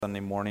Sunday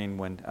morning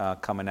when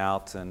coming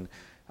out and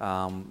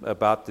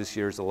about this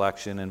year's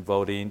election and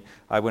voting.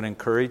 I would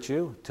encourage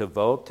you to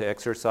vote, to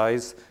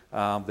exercise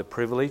the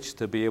privilege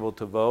to be able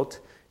to vote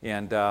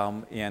and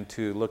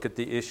to look at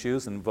the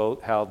issues and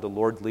vote how the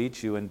Lord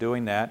leads you in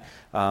doing that.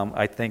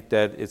 I think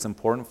that it's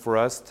important for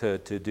us to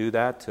do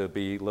that, to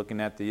be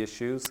looking at the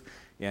issues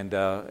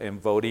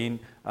and voting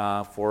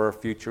for our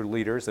future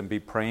leaders and be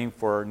praying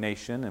for our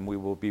nation. And we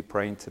will be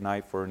praying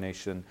tonight for our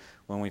nation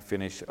when we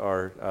finish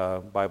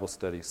our Bible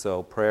study.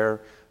 So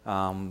prayer,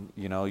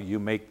 you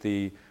make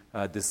the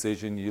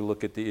decision, you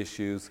look at the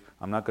issues.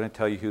 I'm not going to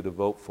tell you who to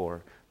vote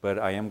for, but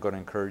I am going to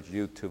encourage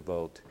you to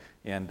vote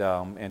and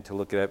to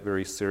look at it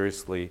very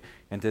seriously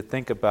and to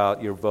think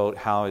about your vote,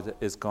 how it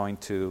is going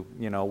to,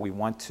 we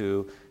want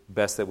to,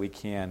 best that we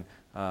can,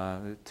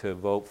 to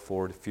vote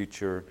for the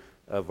future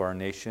of our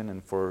nation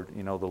and for,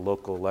 the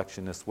local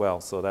election as well.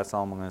 So that's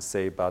all I'm going to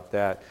say about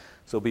that.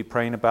 So be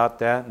praying about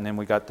that, and then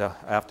we got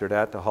after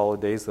that, the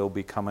holidays, they'll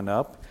be coming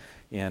up.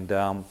 And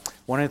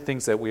one of the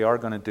things that we are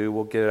going to do,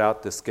 we'll get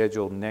out the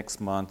schedule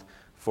next month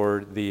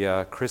for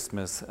the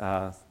Christmas,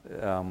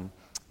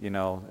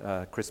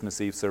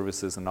 Christmas Eve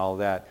services and all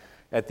that.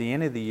 At the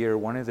end of the year,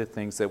 one of the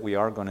things that we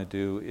are going to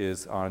do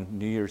is on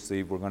New Year's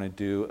Eve, we're going to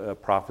do a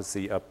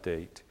prophecy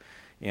update.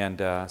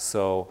 And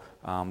so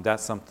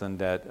that's something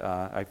that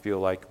I feel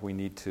like we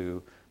need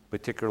to,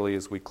 particularly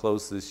as we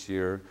close this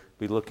year,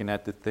 be looking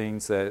at the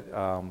things that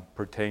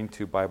pertain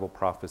to Bible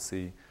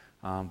prophecy,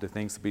 the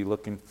things to be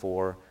looking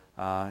for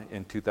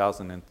in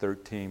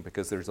 2013,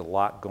 because there's a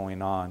lot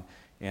going on.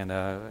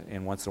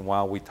 And once in a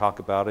while we talk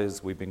about it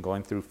as we've been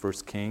going through 1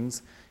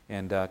 Kings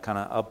and kind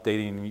of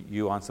updating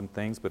you on some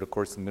things. But of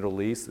course the Middle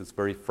East is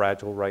very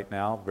fragile right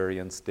now, very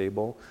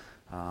unstable.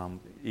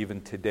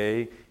 Even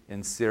today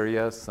in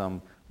Syria,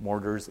 some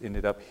mortars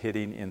ended up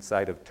hitting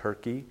inside of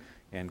Turkey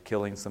and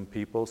killing some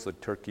people. So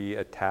Turkey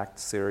attacked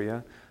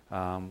Syria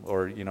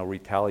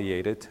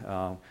retaliated.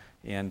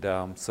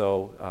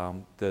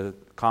 So the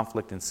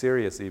conflict in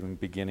Syria is even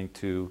beginning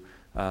to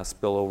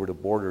spill over the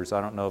borders.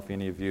 I don't know if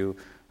any of you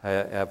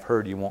have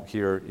heard, you won't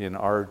hear in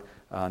our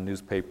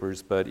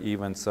newspapers, but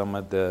even some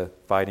of the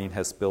fighting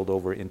has spilled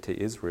over into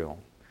Israel.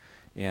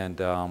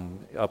 And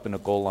up in the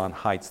Golan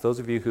Heights. Those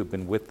of you who've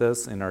been with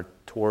us in our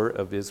tour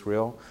of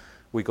Israel,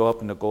 we go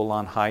up in the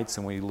Golan Heights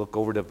and we look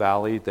over the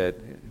valley that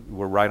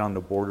we're right on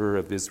the border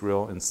of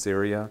Israel and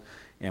Syria.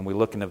 And we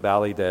look in the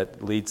valley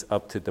that leads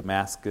up to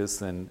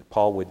Damascus, and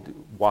Paul would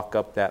walk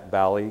up that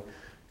valley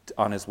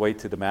on his way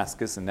to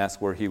Damascus, and that's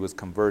where he was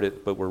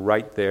converted. But we're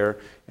right there,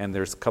 and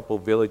there's a couple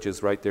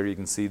villages right there. You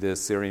can see the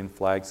Syrian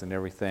flags and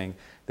everything.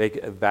 They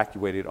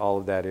evacuated all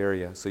of that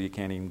area, so you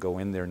can't even go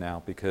in there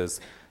now because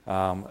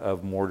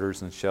of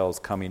mortars and shells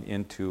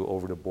coming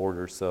over the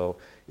border. So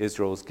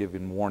Israel is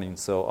giving warning.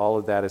 So all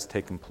of that has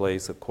taken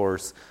place, of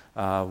course,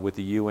 with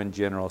the UN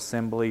General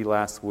Assembly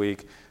last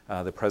week.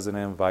 The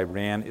president of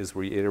Iran is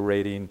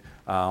reiterating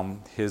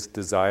his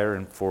desire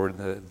and for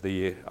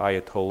the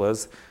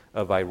Ayatollahs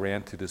of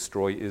Iran to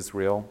destroy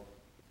Israel.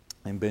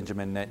 And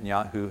Benjamin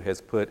Netanyahu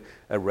has put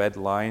a red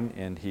line,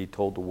 and he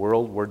told the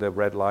world where the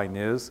red line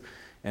is.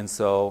 And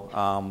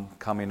so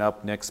coming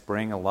up next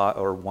spring, a lot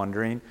are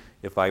wondering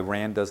if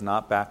Iran does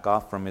not back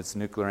off from its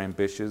nuclear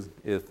ambitions,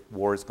 if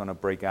war is going to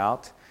break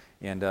out.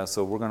 And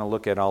so we're going to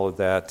look at all of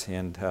that,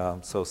 and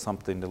so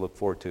something to look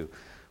forward to.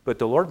 But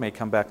the Lord may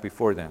come back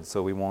before then,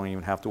 so we won't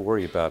even have to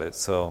worry about it.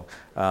 So,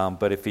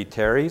 but if he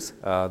tarries,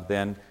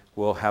 then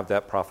we'll have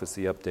that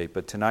prophecy update.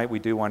 But tonight we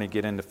do want to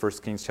get into 1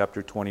 Kings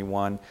chapter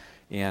 21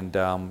 and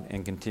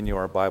continue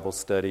our Bible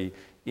study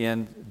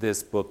in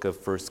this book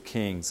of 1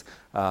 Kings.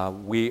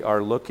 We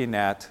are looking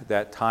at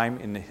that time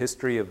in the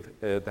history of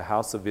the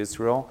house of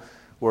Israel,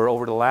 where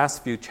over the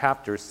last few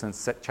chapters,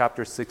 since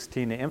chapter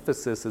 16, the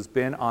emphasis has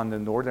been on the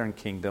northern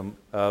kingdom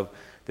of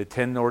the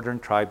 10 northern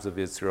tribes of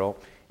Israel,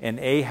 and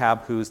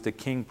Ahab, who's the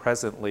king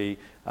presently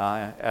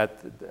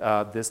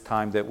at this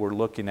time that we're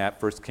looking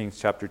at, 1 Kings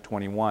chapter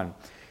 21.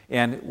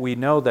 And we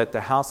know that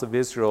the house of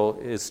Israel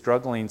is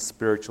struggling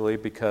spiritually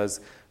because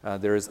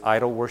there is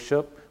idol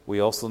worship. We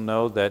also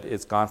know that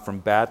it's gone from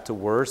bad to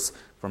worse,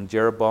 from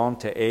Jeroboam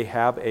to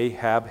Ahab.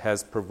 Ahab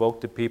has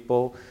provoked the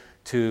people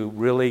to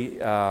really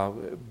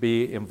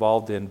be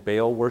involved in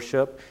Baal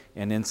worship.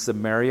 And in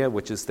Samaria,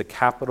 which is the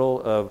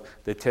capital of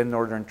the 10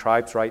 northern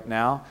tribes right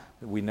now,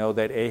 we know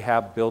that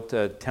Ahab built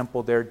a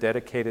temple there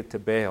dedicated to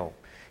Baal.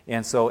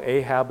 And so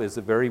Ahab is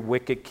a very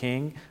wicked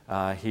king.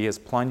 He has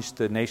plunged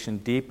the nation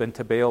deep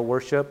into Baal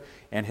worship.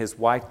 And his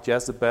wife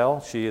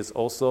Jezebel, she is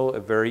also a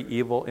very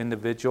evil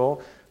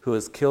individual who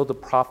has killed the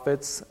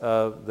prophets,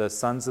 the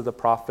sons of the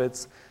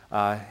prophets,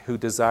 who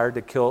desired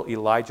to kill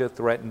Elijah,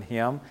 threatened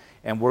him.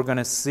 And we're going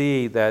to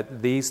see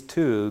that these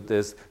two,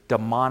 this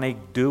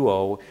demonic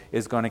duo,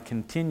 is going to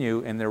continue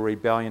in their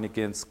rebellion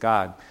against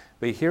God.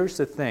 But here's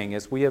the thing,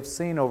 as we have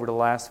seen over the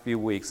last few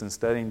weeks in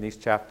studying these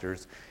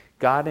chapters,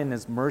 God in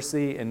His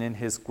mercy and in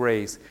His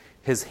grace,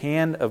 His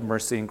hand of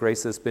mercy and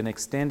grace has been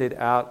extended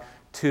out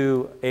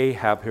to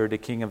Ahab here, the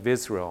king of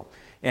Israel.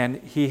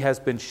 And he has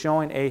been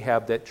showing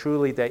Ahab that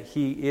truly that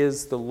he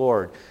is the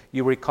Lord.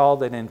 You recall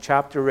that in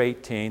chapter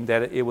 18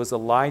 that it was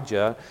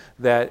Elijah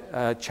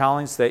that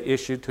challenged that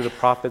issue to the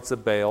prophets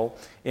of Baal.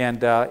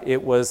 And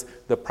it was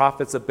the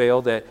prophets of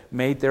Baal that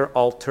made their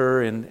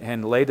altar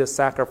and laid a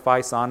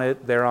sacrifice on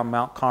it there on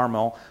Mount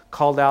Carmel,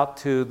 called out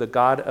to the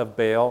god of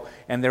Baal,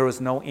 and there was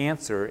no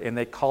answer. And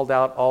they called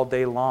out all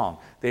day long.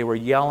 They were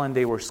yelling,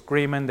 they were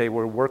screaming, they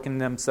were working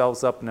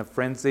themselves up in a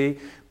frenzy,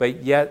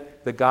 but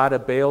yet the god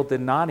of Baal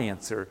did not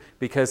answer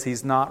because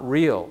he's not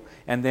real.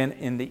 And then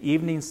in the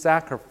evening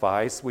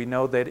sacrifice, we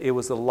know that it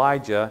was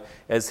Elijah,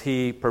 as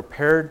he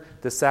prepared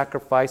the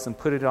sacrifice and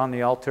put it on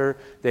the altar,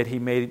 that he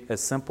made a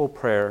simple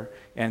prayer,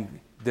 and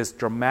this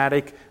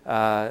dramatic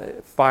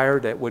fire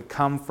that would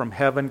come from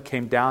heaven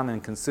came down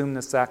and consumed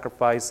the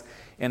sacrifice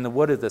and the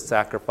wood of the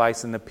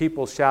sacrifice. And the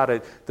people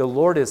shouted, "The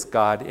Lord is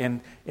God."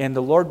 And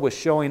the Lord was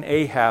showing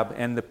Ahab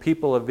and the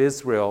people of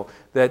Israel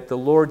that the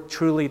Lord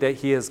truly, that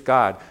he is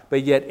God.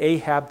 But yet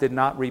Ahab did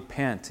not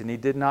repent, and he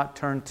did not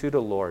turn to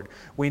the Lord.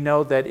 We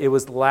know that it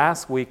was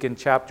last week in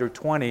chapter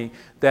 20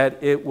 that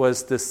it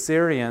was the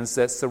Syrians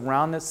that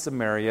surrounded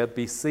Samaria,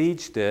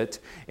 besieged it,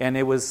 and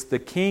it was the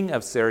king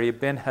of Syria,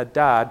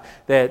 Ben-Hadad,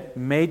 that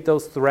made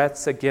those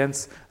threats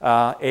against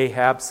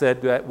Ahab,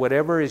 said that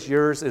whatever is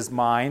yours is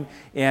mine,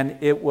 and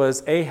it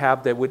was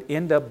Ahab that would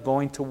end up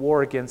going to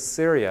war against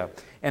Syria.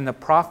 And the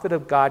prophet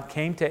of God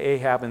came to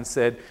Ahab and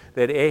said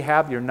that,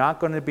 Ahab, you're not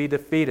going to be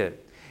defeated.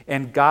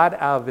 And God,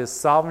 out of his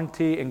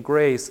sovereignty and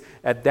grace,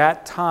 at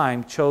that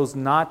time chose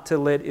not to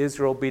let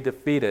Israel be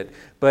defeated.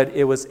 But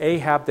it was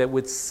Ahab that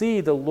would see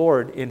the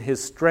Lord in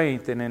his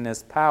strength and in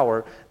his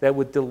power, that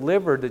would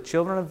deliver the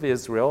children of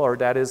Israel, or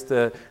that is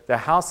the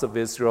house of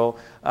Israel,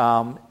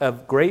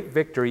 of great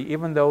victory,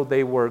 even though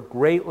they were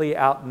greatly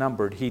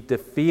outnumbered. He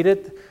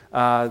defeated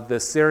the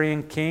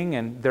Syrian king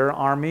and their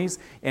armies,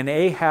 and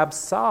Ahab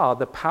saw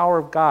the power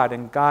of God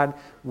and God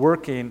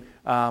working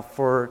on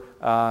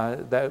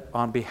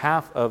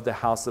behalf of the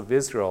house of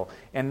Israel.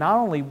 And not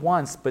only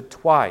once, but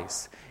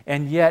twice.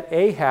 And yet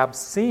Ahab,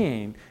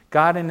 seeing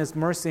God in his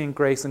mercy and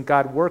grace and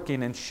God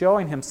working and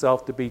showing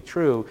himself to be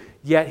true,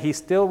 yet he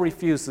still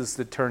refuses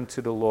to turn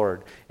to the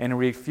Lord and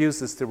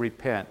refuses to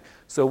repent.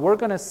 So we're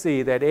going to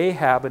see that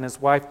Ahab and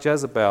his wife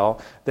Jezebel,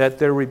 that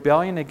their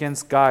rebellion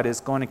against God is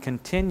going to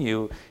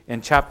continue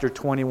in chapter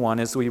 21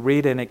 as we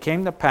read, "And it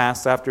came to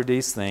pass after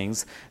these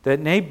things that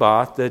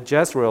Naboth the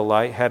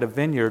Jezreelite had a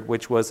vineyard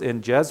which was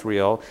in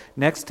Jezreel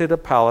next to the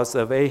palace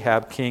of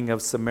Ahab king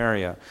of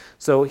Samaria."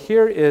 So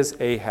here is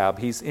Ahab.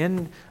 He's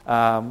in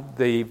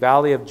the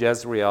valley of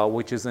Jezreel,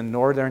 which is in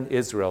northern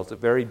Israel. It's a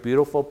very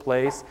beautiful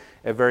place,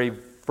 a very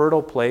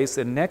fertile place,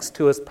 and next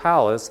to his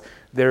palace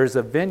there's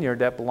a vineyard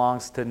that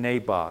belongs to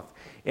Naboth.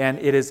 And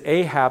it is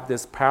Ahab,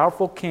 this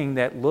powerful king,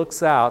 that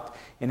looks out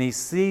and he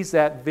sees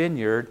that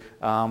vineyard.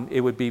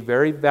 It would be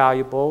very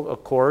valuable,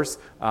 of course.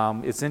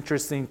 It's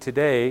interesting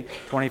today,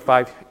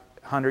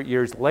 2,500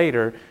 years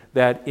later,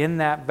 that in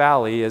that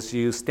valley, as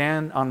you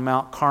stand on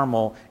Mount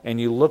Carmel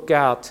and you look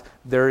out,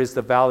 there is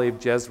the valley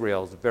of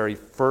Jezreel. It's very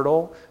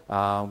fertile.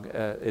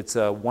 It's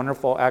a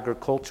wonderful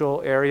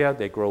agricultural area.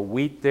 They grow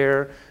wheat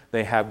there.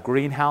 They have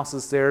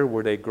greenhouses there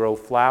where they grow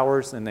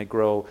flowers and they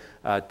grow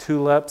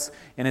tulips.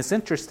 And it's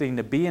interesting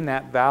to be in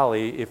that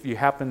valley if you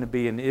happen to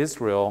be in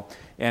Israel.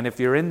 And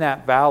if you're in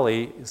that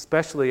valley,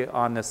 especially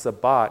on the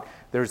Sabbat,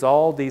 there's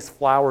all these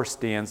flower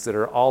stands that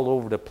are all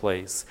over the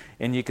place.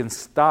 And you can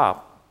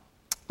stop.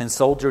 And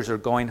soldiers are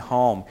going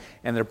home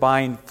and they're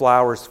buying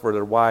flowers for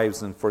their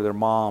wives and for their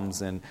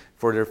moms and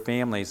for their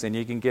families. And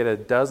you can get a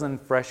dozen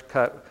fresh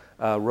cut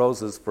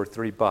roses for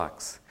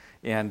 $3.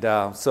 And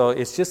so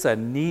it's just a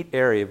neat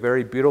area,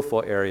 very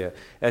beautiful area.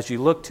 As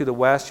you look to the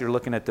west, you're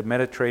looking at the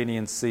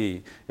Mediterranean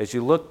Sea. As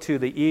you look to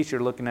the east,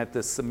 you're looking at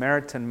the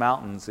Samaritan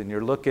Mountains, and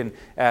you're looking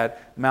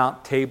at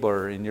Mount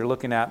Tabor, and you're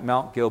looking at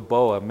Mount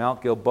Gilboa.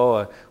 Mount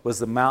Gilboa was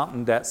the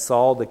mountain that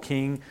Saul, the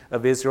king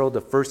of Israel,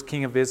 the first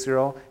king of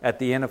Israel, at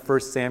the end of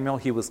 1 Samuel,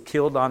 he was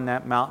killed on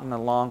that mountain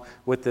along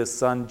with his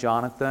son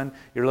Jonathan.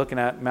 You're looking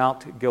at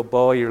Mount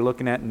Gilboa, you're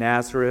looking at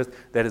Nazareth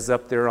that is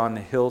up there on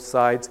the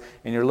hillsides,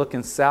 and you're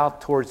looking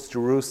south towards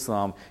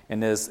Jerusalem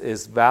in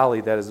this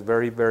valley that is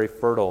very, very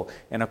fertile.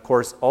 And of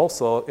course,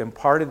 also in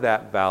part of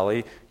that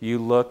valley, you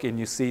look and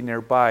you see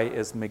nearby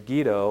is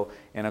Megiddo,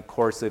 and of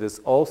course it is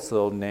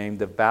also named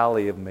the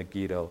Valley of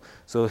Megiddo.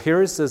 So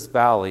here's this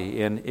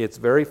valley, and it's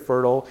very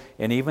fertile,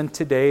 and even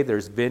today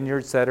there's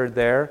vineyards that are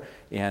there,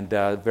 and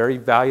very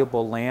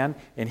valuable land.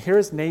 And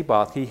here's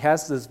Naboth. He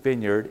has this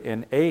vineyard,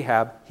 and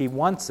Ahab, he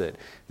wants it.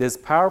 This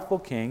powerful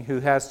king who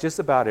has just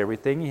about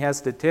everything. He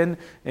has the 10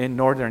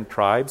 northern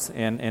tribes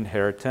and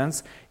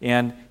inheritance,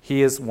 and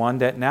he is one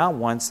that now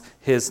wants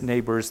his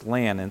neighbor's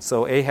land. And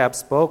so Ahab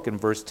spoke in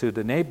verse 2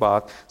 to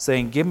Naboth,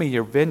 saying, "Give me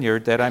your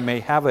vineyard that I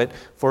may have it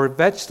for a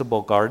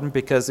vegetable garden,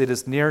 because it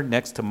is near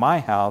next to my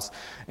house,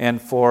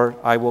 and for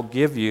I will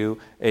give you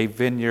a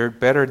vineyard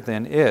better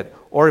than it.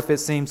 Or if it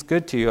seems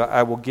good to you,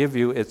 I will give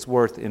you its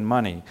worth in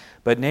money.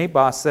 But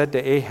Naboth said to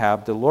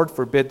Ahab, the Lord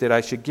forbid that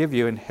I should give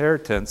you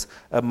inheritance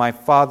of my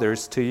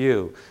fathers to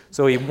you.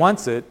 So he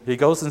wants it. He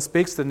goes and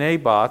speaks to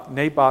Naboth.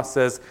 Naboth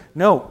says,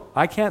 no,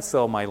 I can't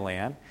sell my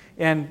land.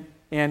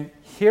 And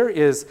here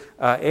is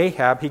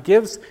Ahab. He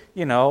gives,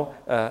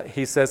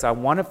 he says, I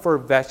want it for a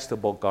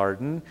vegetable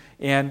garden,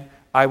 and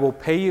I will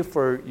pay you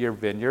for your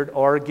vineyard,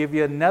 or give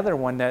you another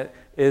one that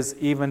is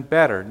even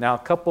better. Now, a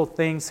couple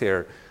things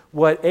here.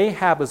 What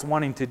Ahab is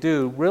wanting to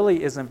do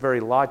really isn't very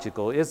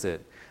logical, is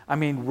it? I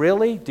mean,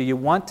 really? Do you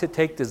want to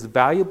take this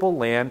valuable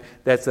land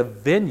that's a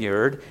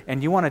vineyard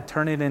and you want to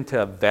turn it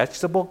into a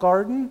vegetable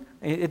garden?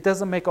 It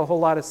doesn't make a whole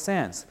lot of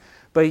sense.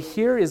 But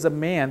here is a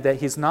man that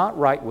he's not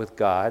right with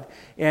God.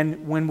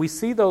 And when we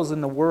see those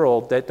in the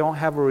world that don't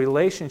have a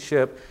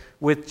relationship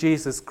with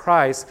Jesus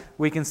Christ,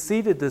 we can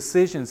see the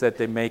decisions that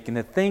they make and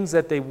the things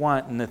that they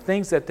want and the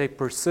things that they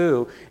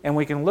pursue, and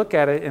we can look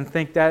at it and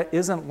think that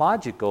isn't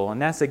logical. And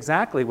that's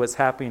exactly what's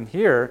happening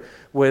here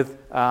with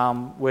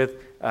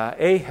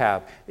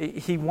Ahab.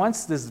 He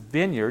wants this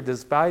vineyard,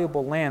 this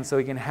valuable land, so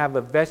he can have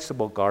a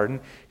vegetable garden.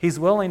 He's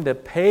willing to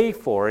pay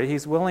for it.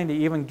 He's willing to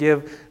even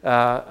give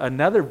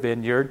another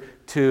vineyard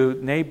to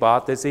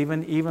Naboth that's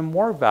even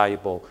more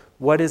valuable.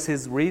 What is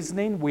his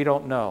reasoning? We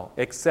don't know,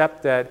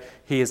 except that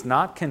he is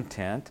not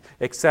content,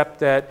 except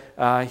that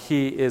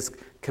he is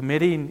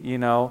committing,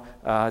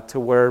 to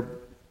where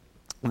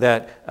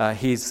that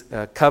he's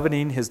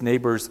coveting his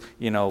neighbor's,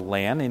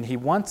 land, and he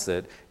wants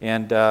it,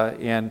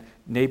 and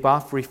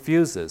Naboth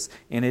refuses.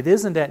 And it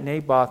isn't that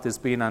Naboth is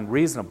being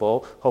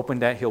unreasonable, hoping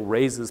that he'll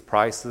raise his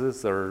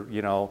prices or,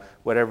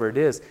 whatever it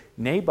is.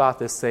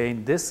 Naboth is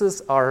saying, this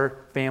is our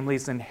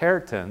family's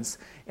inheritance,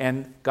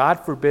 and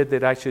God forbid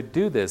that I should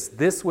do this.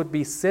 This would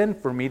be sin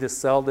for me to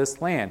sell this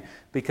land,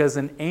 because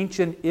in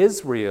ancient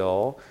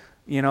Israel,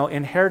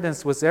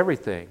 inheritance was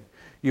everything.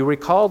 You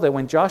recall that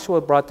when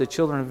Joshua brought the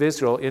children of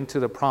Israel into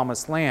the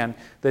promised land,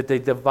 that they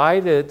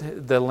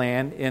divided the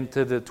land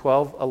into the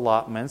 12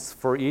 allotments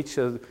for each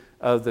of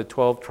the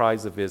 12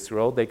 tribes of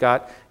Israel. They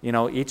got,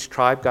 each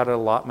tribe got an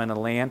allotment of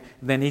land.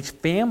 Then each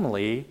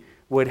family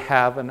would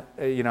have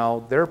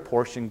their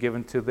portion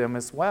given to them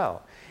as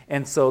well.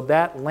 And so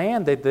that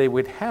land that they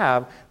would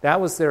have, that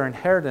was their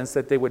inheritance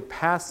that they would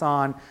pass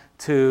on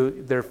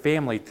to their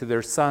family, to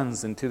their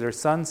sons and to their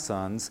sons'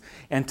 sons.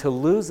 And to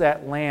lose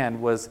that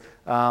land was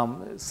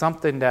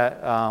something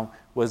that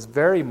was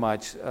very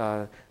much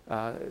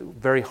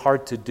very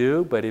hard to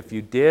do. But if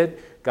you did,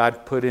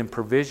 God put in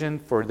provision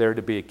for there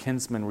to be a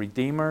kinsman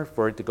redeemer,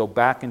 for it to go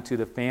back into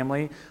the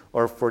family,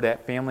 or for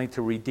that family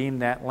to redeem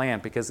that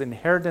land, because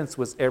inheritance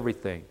was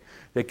everything.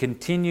 They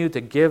continued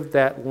to give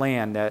that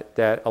land,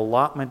 that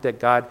allotment that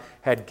God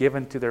had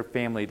given to their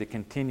family, to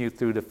continue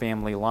through the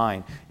family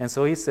line. And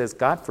so he says,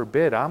 God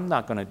forbid, I'm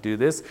not going to do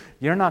this.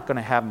 You're not going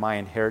to have my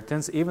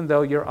inheritance, even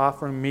though you're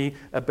offering me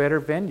a better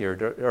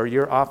vineyard, or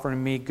you're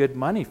offering me good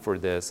money for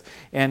this.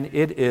 And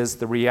it is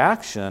the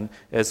reaction,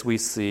 as we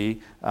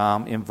see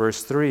in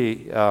verse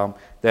 3,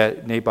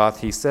 that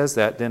Naboth, he says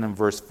that. Then in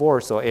verse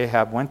 4, so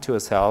Ahab went to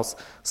his house,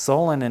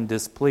 sullen and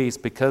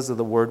displeased because of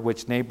the word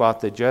which Naboth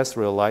the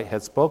Jezreelite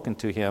had spoken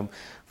to him.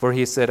 For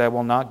he said, I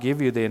will not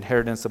give you the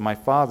inheritance of my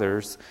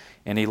fathers.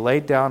 And he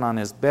laid down on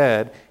his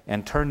bed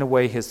and turned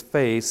away his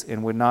face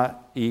and would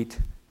not eat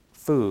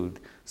food.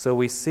 So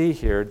we see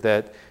here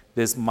that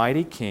this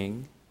mighty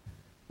king,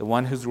 the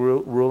one who's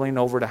ruling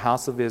over the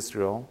house of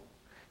Israel,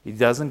 he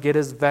doesn't get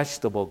his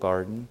vegetable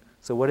garden.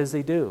 So what does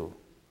he do?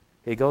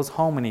 He goes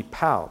home and he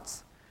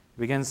pouts.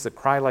 He begins to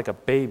cry like a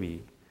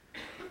baby.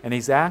 And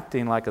he's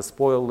acting like a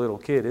spoiled little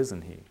kid,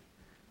 isn't he?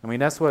 I mean,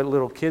 that's what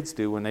little kids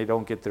do when they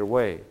don't get their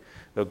way.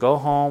 They'll go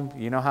home,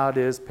 you know how it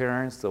is,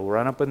 parents. They'll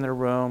run up in their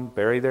room,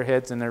 bury their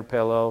heads in their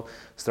pillow,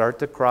 start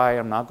to cry,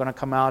 I'm not going to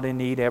come out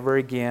and eat ever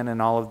again,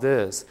 and all of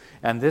this.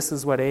 And this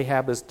is what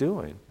Ahab is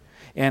doing.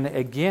 And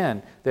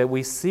again, that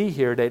we see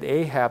here that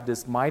Ahab,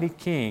 this mighty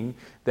king,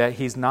 that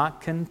he's not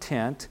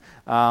content.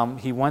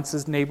 He wants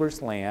his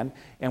neighbor's land.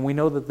 And we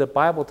know that the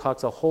Bible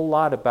talks a whole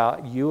lot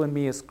about you and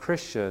me as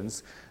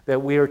Christians,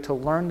 that we are to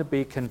learn to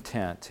be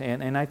content.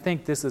 And I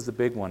think this is a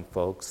big one,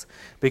 folks,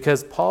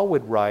 because Paul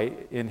would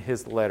write in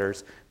his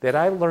letters that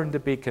I learned to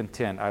be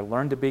content. I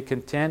learned to be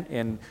content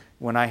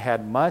when I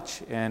had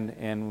much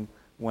and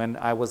when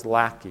I was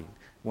lacking,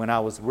 when I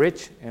was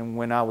rich and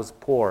when I was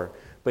poor.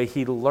 But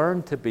he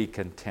learned to be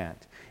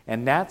content.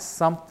 And that's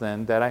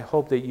something that I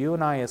hope that you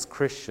and I as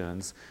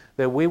Christians,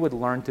 that we would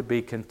learn to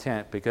be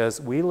content, because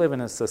we live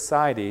in a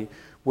society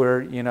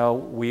where,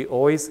 we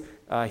always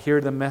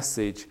hear the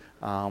message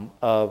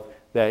of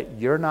that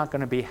you're not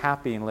going to be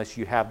happy unless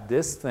you have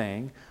this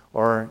thing,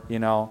 or,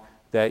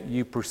 that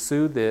you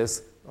pursue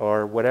this,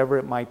 or whatever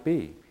it might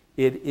be.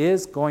 It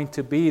is going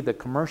to be the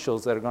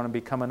commercials that are going to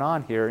be coming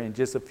on here in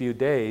just a few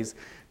days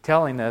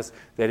telling us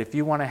that if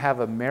you want to have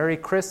a Merry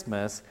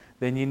Christmas,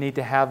 then you need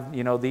to have,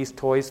 these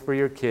toys for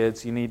your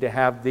kids. You need to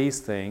have these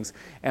things.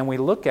 And we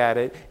look at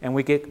it and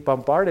we get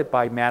bombarded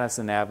by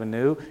Madison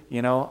Avenue,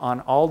 on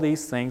all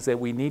these things that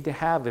we need to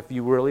have if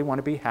you really want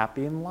to be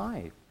happy in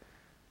life.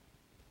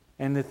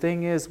 And the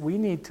thing is, we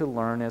need to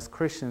learn as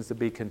Christians to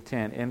be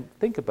content. And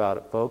think about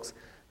it, folks.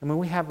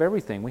 We have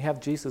everything. We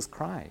have Jesus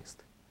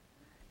Christ.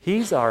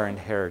 He's our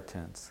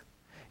inheritance.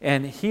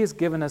 And He has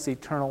given us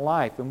eternal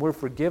life, and we're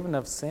forgiven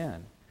of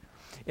sin.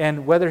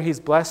 And whether He's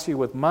blessed you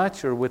with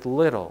much or with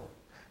little,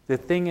 the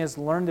thing is,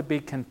 learn to be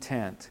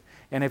content.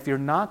 And if you're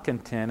not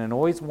content and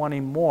always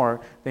wanting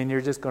more, then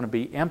you're just going to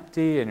be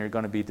empty and you're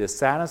going to be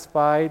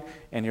dissatisfied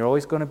and you're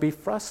always going to be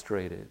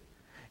frustrated.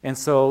 And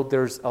so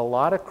there's a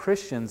lot of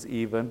Christians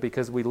even,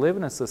 because we live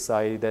in a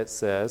society that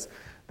says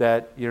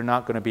that you're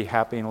not going to be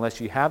happy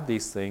unless you have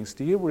these things.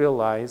 Do you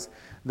realize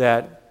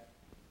that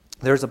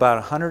there's about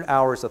 100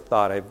 hours of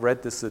thought? I've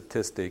read this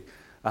statistic.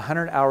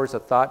 100 hours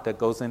of thought that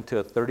goes into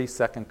a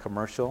 30-second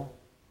commercial.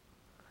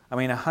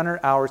 100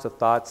 hours of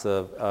thoughts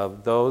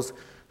of those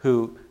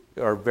who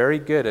are very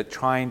good at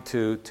trying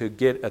to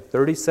get a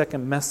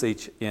 30-second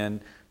message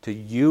in to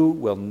you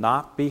will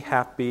not be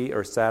happy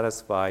or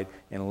satisfied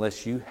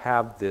unless you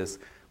have this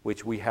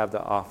which we have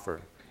to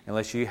offer.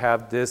 Unless you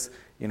have this,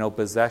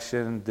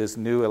 possession, this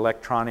new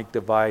electronic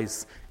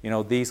device,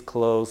 these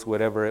clothes,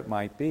 whatever it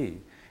might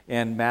be.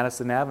 And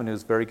Madison Avenue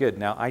is very good.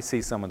 Now, I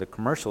see some of the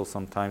commercials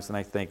sometimes and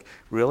I think,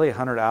 really,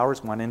 100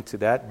 hours went into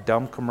that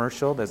dumb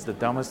commercial? That's the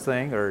dumbest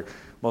thing or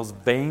most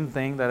vain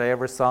thing that I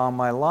ever saw in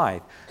my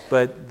life.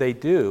 But they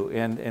do,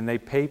 and they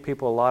pay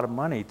people a lot of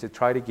money to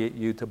try to get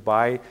you to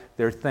buy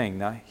their thing.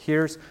 Now,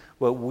 here's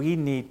what we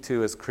need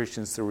to, as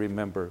Christians, to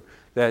remember,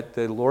 that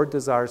the Lord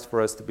desires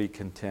for us to be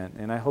content,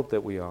 and I hope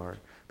that we are.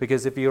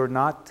 Because if you are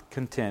not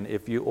content,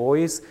 if you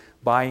always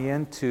buy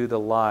into the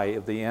lie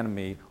of the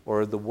enemy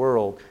or the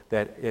world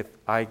that if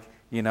I,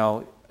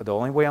 the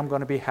only way I'm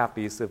going to be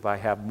happy is if I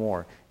have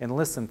more. And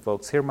listen,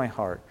 folks, hear my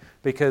heart.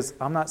 Because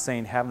I'm not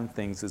saying having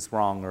things is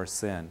wrong or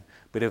sin.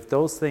 But if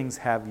those things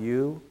have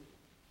you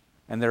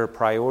and they're a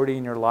priority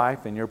in your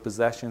life and your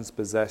possessions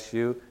possess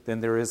you, then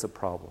there is a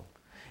problem.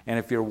 And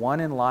if you're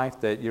one in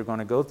life that you're going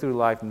to go through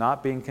life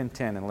not being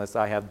content unless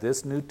I have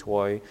this new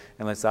toy,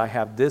 unless I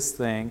have this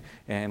thing,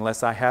 and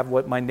unless I have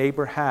what my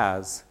neighbor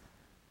has,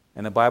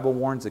 and the Bible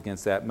warns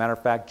against that. Matter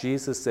of fact,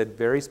 Jesus said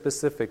very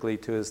specifically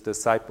to His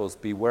disciples,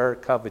 beware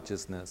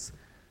covetousness.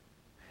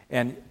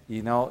 And,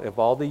 of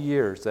all the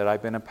years that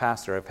I've been a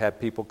pastor, I've had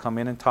people come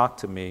in and talk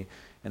to me,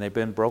 and they've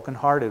been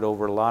brokenhearted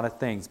over a lot of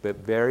things, but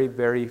very,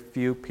 very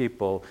few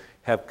people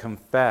have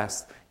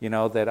confessed,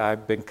 that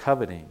I've been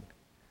coveting.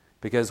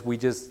 Because we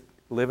just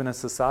live in a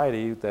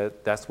society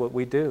that's what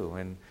we do.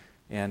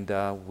 And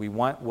we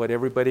want what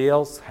everybody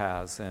else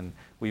has, and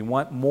we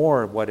want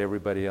more of what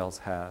everybody else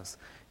has.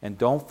 And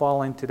don't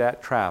fall into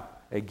that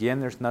trap.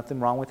 Again, there's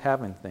nothing wrong with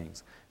having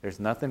things. There's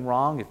nothing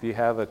wrong if you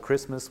have a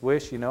Christmas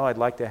wish, I'd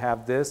like to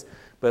have this,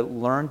 but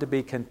learn to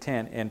be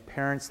content. And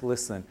parents,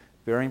 listen,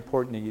 very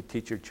important that you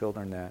teach your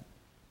children that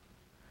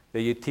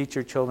you teach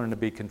your children to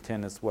be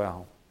content as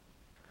well.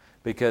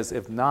 Because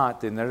if not,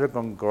 then they're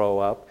going to grow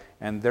up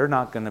and they're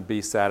not going to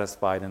be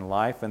satisfied in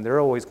life, and they're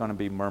always going to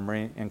be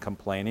murmuring and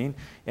complaining.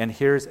 And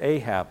here's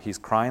Ahab. He's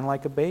crying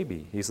like a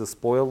baby. He's a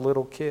spoiled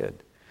little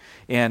kid.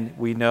 And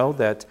we know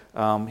that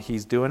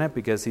he's doing it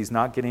because he's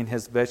not getting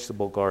his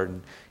vegetable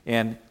garden.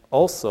 And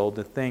also,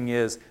 the thing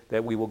is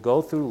that we will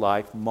go through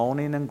life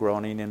moaning and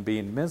groaning and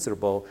being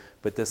miserable,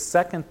 but the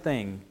second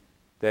thing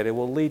that it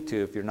will lead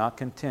to, if you're not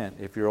content,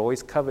 if you're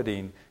always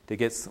coveting to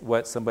get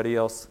what somebody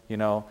else,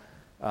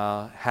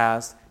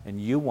 has,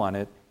 and you want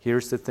it,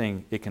 here's the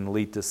thing, it can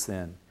lead to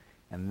sin.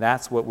 And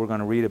that's what we're going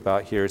to read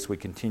about here as we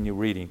continue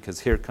reading, because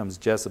here comes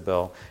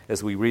Jezebel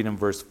as we read in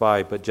verse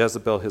 5. But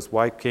Jezebel, his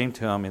wife, came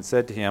to him and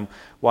said to him,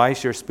 why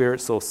is your spirit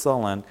so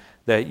sullen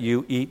that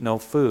you eat no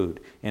food?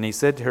 And he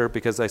said to her,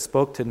 because I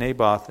spoke to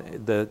Naboth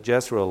the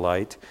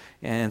Jezreelite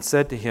and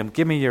said to him,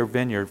 give me your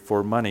vineyard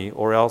for money,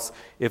 or else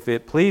if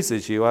it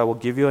pleases you, I will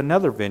give you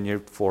another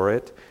vineyard for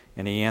it.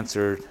 And he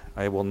answered,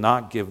 I will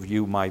not give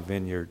you my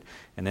vineyard.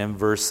 And in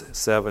verse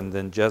 7,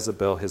 then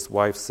Jezebel, his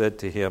wife, said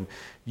to him,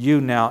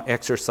 you now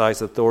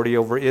exercise authority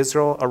over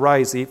Israel.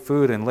 Arise, eat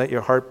food, and let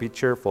your heart be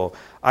cheerful.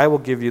 I will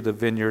give you the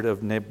vineyard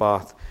of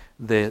Naboth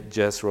the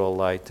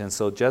Jezreelite. And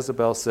so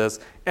Jezebel says,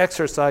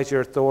 exercise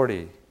your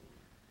authority.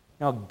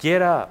 Now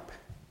get up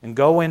and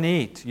go and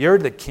eat. You're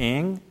the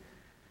king.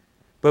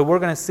 But we're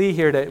going to see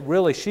here that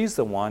really she's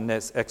the one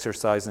that's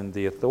exercising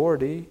the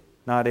authority,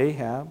 not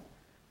Ahab.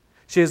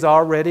 She has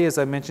already, as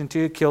I mentioned to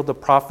you, killed the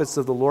prophets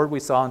of the Lord we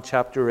saw in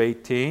chapter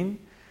 18.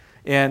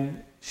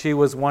 And she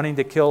was wanting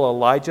to kill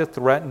Elijah,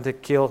 threatened to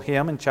kill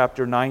him in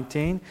chapter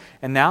 19.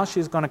 And now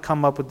she's going to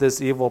come up with this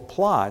evil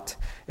plot,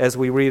 as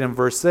we read in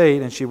verse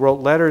 8. And she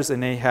wrote letters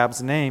in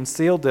Ahab's name,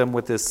 sealed them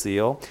with this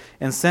seal,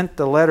 and sent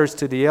the letters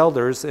to the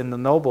elders and the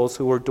nobles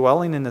who were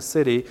dwelling in the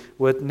city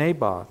with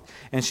Naboth.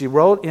 And she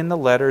wrote in the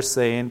letters,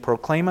 saying,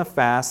 proclaim a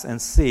fast and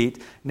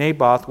seat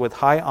Naboth with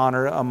high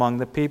honor among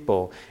the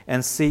people,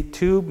 and seat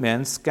 2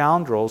 men,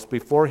 scoundrels,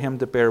 before him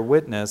to bear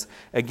witness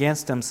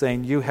against him,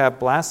 saying, you have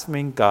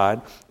blasphemed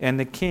God and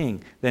the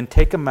king. Then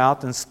take him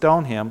out and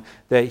stone him,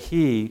 that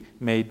he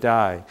may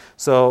die.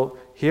 So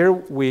here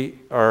we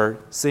are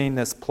seeing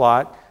this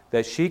plot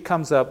that she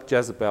comes up,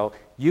 Jezebel,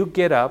 you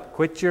get up,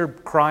 quit your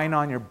crying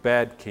on your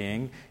bed,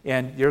 king,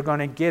 and you're going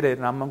to get it,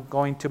 and I'm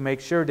going to make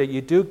sure that you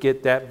do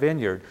get that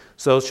vineyard.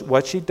 So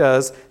what she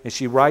does is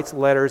she writes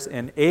letters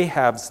in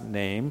Ahab's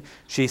name.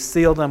 She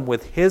sealed them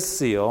with his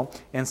seal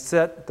and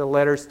sent the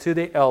letters to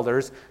the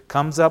elders,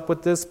 comes up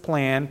with this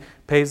plan,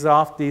 pays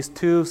off these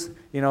 2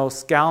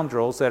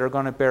 scoundrels that are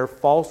going to bear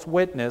false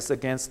witness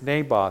against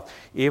Naboth.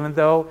 Even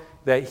though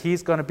that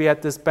he's going to be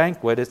at this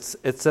banquet,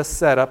 it's a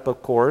setup,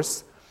 of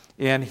course,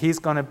 and he's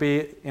going to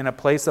be in a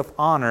place of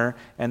honor,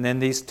 and then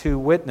these 2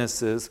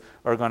 witnesses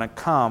are going to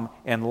come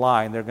and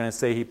lie, and they're going to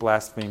say he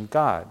blasphemed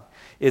God.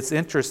 It's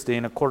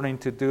interesting, according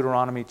to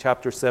Deuteronomy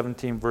chapter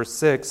 17, verse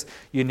 6,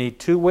 you need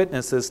 2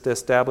 witnesses to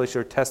establish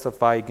or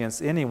testify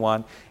against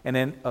anyone. And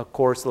then, of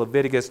course,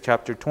 Leviticus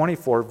chapter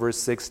 24, verse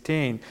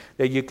 16,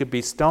 that you could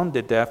be stoned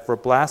to death for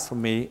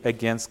blasphemy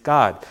against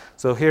God.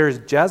 So here's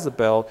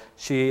Jezebel.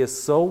 She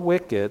is so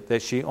wicked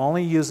that she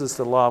only uses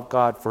the law of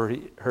God for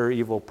her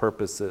evil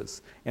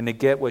purposes and to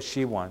get what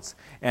she wants,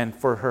 and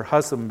for her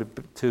husband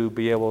to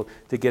be able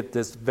to get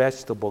this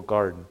vegetable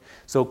garden.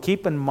 So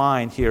keep in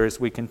mind here as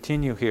we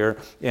continue here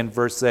in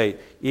verse 8,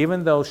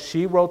 even though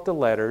she wrote the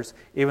letters,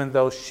 even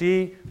though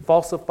she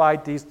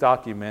falsified these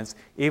documents,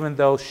 even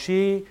though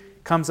she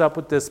comes up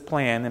with this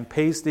plan and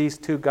pays these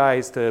 2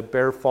 guys to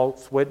bear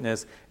false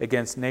witness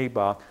against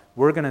Naboth,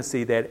 we're going to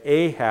see that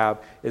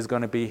Ahab is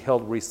going to be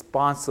held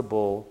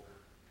responsible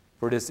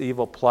for this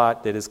evil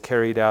plot that is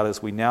carried out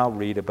as we now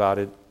read about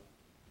it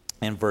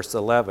in verse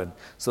 11.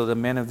 So the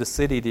men of the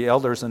city, the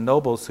elders and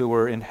nobles who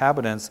were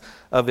inhabitants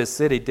of his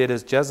city, did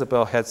as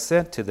Jezebel had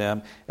sent to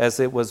them,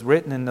 as it was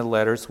written in the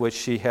letters which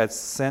she had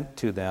sent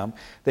to them.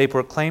 They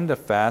proclaimed a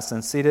fast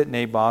and seated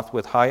Naboth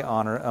with high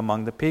honor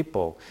among the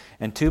people.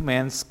 And 2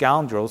 men,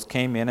 scoundrels,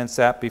 came in and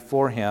sat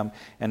before him,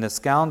 and the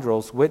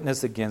scoundrels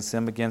witnessed against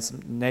him,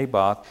 against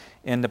Naboth,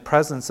 in the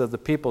presence of the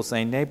people,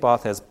 saying,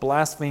 Naboth has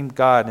blasphemed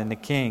God and the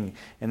king.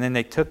 And then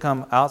they took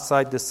him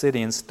outside the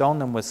city and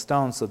stoned him with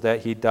stones so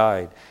that he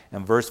died.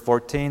 And verse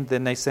 14,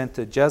 then they sent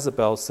to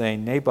Jezebel,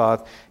 saying,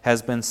 Naboth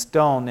has been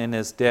stoned and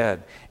is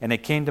dead. And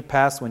it came to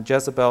pass when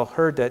Jezebel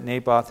heard that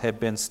Naboth had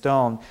been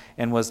stoned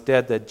and was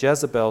dead, that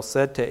Jezebel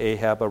said to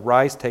Ahab,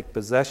 arise, take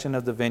possession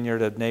of the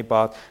vineyard of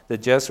Naboth the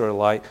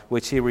Jezreelite,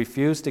 which he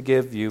refused to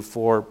give you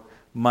for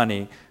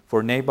money,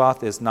 for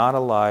Naboth is not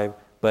alive,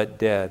 but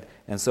dead.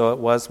 And so it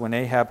was when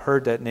Ahab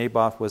heard that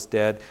Naboth was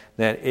dead,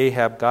 that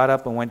Ahab got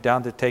up and went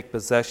down to take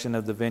possession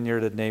of the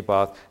vineyard of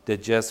Naboth the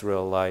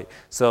Jezreelite.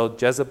 So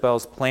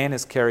Jezebel's plan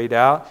is carried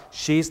out.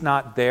 She's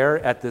not there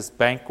at this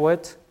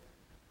banquet,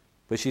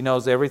 but she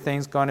knows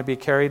everything's going to be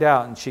carried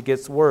out, and she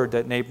gets word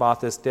that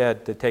Naboth is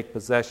dead to take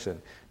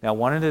possession. Now,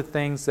 one of the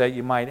things that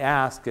you might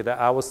ask, that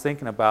I was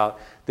thinking about,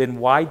 then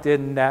why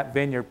didn't that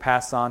vineyard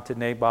pass on to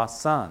Naboth's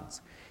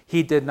sons?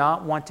 He did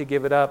not want to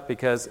give it up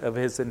because of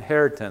his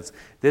inheritance.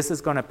 This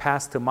is going to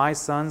pass to my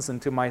sons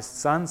and to my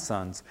sons'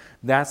 sons.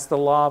 That's the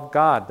law of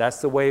God. That's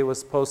the way it was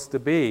supposed to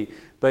be.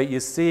 But you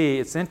see,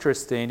 it's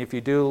interesting, if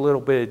you do a little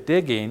bit of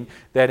digging,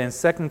 that in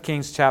 2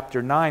 Kings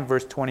chapter 9,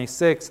 verse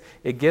 26,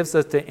 it gives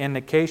us the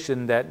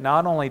indication that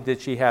not only did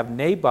she have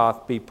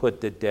Naboth be put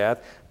to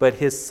death, but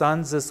his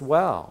sons as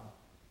well.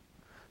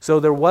 So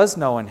there was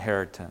no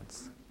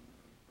inheritance.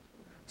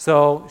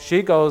 So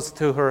she goes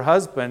to her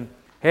husband,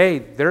 hey,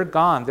 they're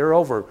gone, they're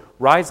over.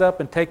 Rise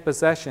up and take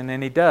possession,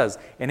 and he does.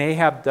 And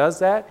Ahab does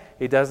that.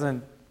 He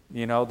doesn't,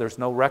 there's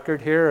no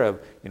record here of,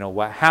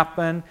 what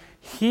happened.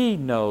 He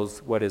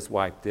knows what his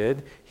wife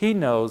did. He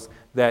knows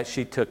that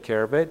she took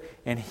care of it.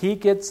 And he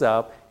gets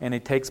up and he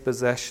takes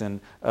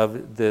possession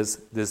of this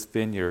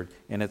vineyard.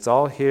 And it's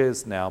all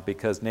his now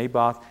because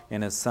Naboth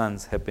and his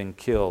sons have been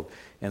killed.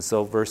 And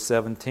so verse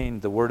 17,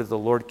 the word of the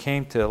Lord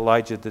came to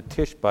Elijah the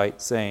Tishbite,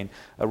 saying,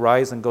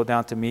 arise and go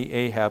down to meet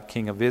Ahab,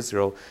 king of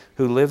Israel,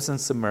 who lives in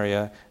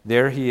Samaria.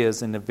 There he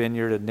is in the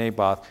vineyard of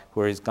Naboth,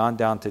 where he's gone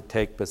down to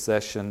take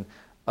possession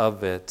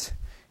of it.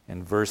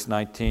 In verse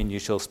 19, you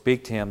shall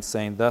speak to him,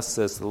 saying, thus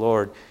says the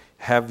Lord,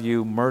 have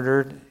you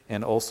murdered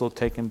and also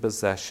taken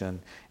possession?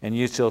 And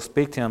you shall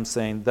speak to him,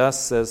 saying,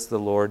 thus says the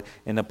Lord,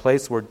 in the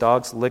place where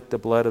dogs lick the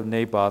blood of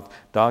Naboth,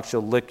 dogs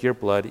shall lick your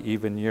blood,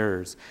 even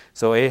yours.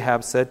 So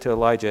Ahab said to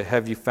Elijah,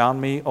 have you found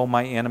me, O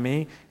my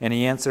enemy? And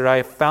he answered, I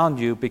have found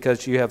you,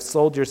 because you have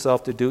sold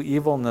yourself to do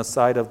evil in the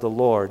sight of the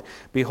Lord.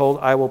 Behold,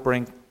 I will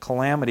bring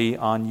calamity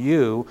on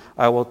you.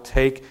 I will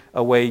take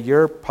away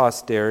your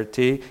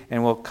posterity,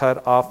 and will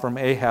cut off from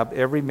Ahab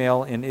every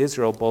male in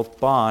Israel, both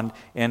bond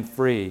and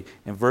free.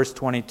 In verse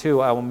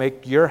 22, I will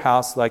make your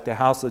house like the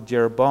house of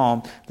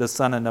Jeroboam, the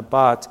son of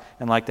Nebat,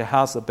 and like the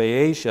house of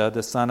Baasha,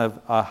 the son of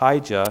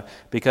Ahijah,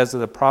 because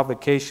of the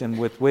provocation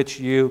with which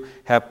you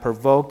have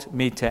provoked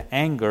me to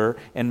anger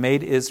and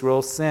made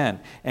Israel sin.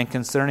 And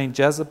concerning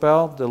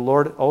Jezebel, the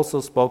Lord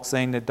also spoke,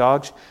 saying, the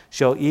dogs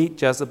shall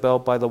eat Jezebel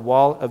by the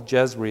wall of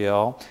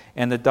Jezreel,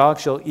 and the dog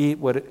shall eat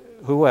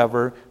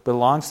whoever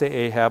belongs to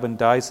Ahab and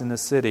dies in the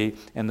city,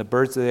 and the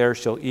birds of the air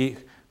shall eat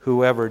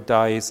whoever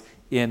dies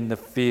in the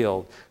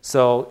field.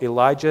 So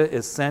Elijah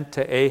is sent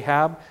to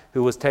Ahab,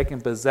 who was taking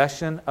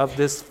possession of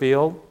this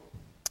field.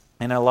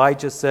 And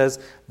Elijah says,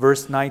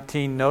 verse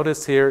 19,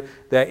 notice here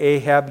that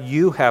Ahab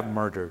you have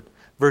murdered.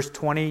 Verse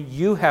 20,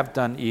 you have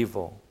done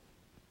evil.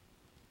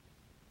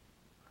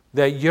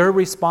 That you're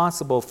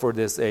responsible for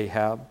this,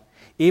 Ahab.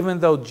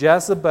 Even though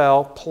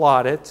Jezebel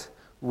plotted,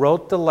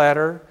 wrote the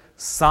letter,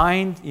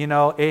 signed,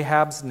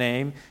 Ahab's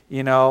name,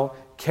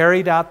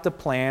 carried out the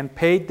plan,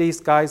 paid these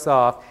guys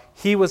off,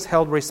 he was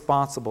held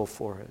responsible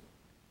for it.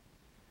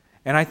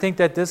 And I think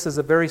that this is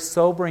a very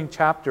sobering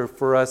chapter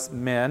for us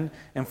men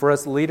and for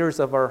us leaders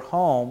of our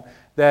home,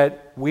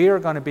 that we are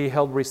going to be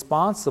held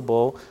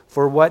responsible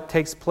for what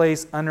takes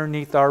place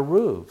underneath our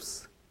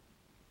roofs.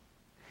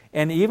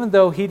 And even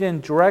though he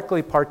didn't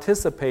directly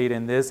participate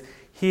in this,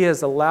 he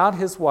has allowed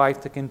his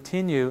wife to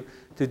continue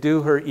to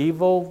do her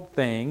evil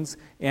things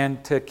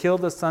and to kill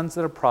the sons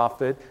of the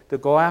prophet, to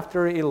go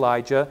after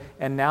Elijah,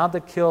 and now to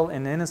kill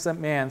an innocent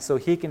man so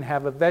he can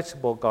have a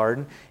vegetable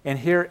garden. And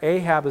here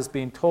Ahab is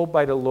being told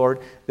by the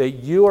Lord that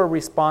you are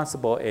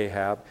responsible,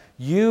 Ahab.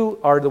 You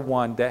are the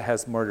one that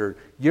has murdered.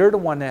 You're the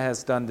one that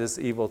has done this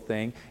evil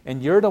thing,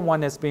 and you're the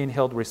one that's being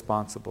held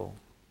responsible.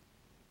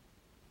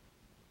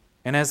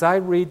 And as I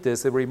read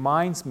this, it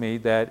reminds me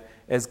that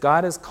as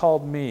God has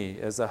called me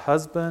as a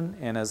husband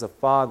and as a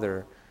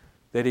father,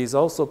 that He's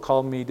also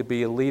called me to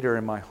be a leader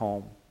in my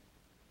home.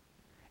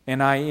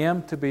 And I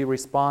am to be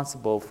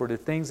responsible for the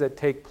things that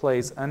take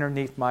place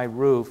underneath my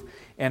roof,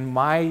 and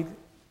my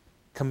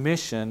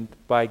commissioned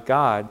by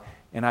God,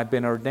 and I've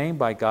been ordained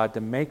by God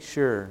to make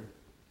sure,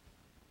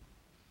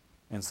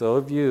 and so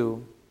have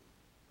you,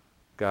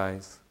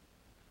 guys,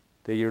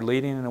 that you're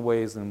leading in the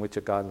ways in which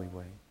a godly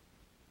way.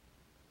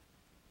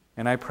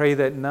 And I pray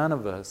that none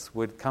of us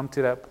would come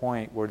to that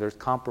point where there's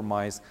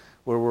compromise,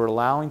 where we're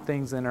allowing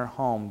things in our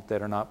home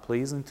that are not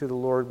pleasing to the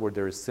Lord, where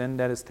there is sin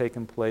that has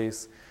taken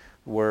place,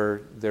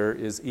 where there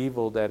is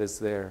evil that is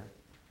there.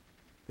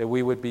 That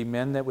we would be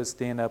men that would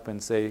stand up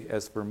and say,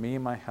 as for me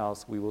and my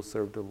house, we will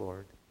serve the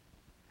Lord.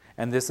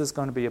 And this is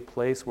going to be a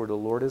place where the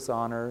Lord is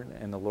honored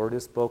and the Lord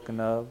is spoken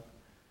of,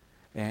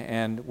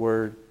 and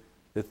where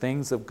the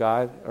things of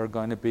God are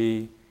going to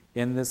be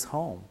in this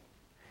home.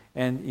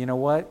 And you know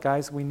what,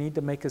 guys? We need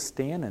to make a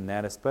stand in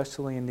that,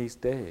 especially in these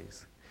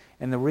days.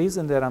 And the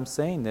reason that I'm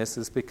saying this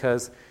is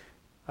because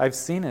I've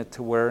seen it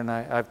to where, and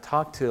I've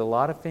talked to a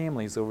lot of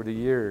families over the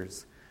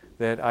years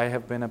that I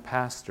have been a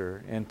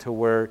pastor, and to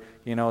where,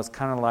 it's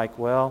kind of like,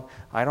 well,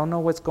 I don't know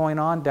what's going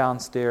on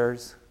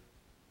downstairs.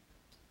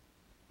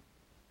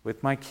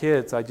 With my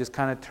kids, I just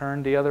kind of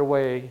turned the other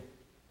way.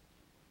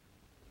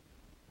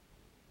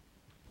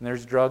 And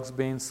there's drugs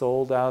being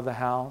sold out of the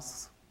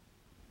house.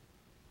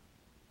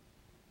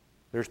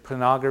 There's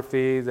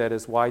pornography that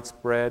is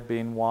widespread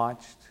being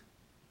watched.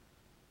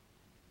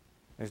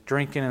 There's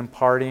drinking and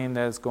partying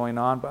that is going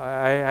on, but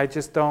I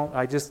just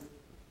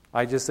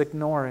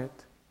ignore it.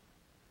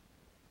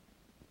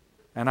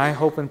 And I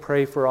hope and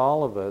pray for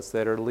all of us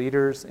that are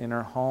leaders in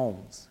our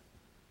homes,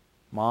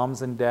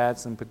 moms and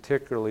dads, and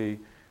particularly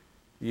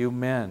you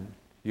men,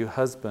 you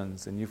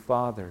husbands, and you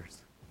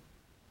fathers,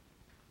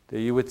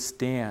 that you would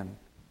stand,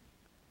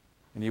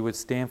 and you would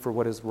stand for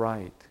what is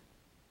right,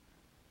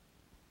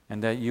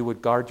 and that you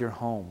would guard your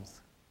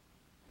homes,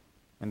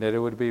 and that it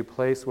would be a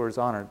place where it's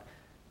honored.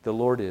 The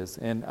Lord is.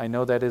 And I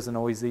know that isn't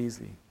always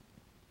easy.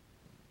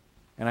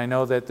 And I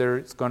know that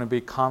there's going to be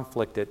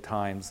conflict at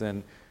times,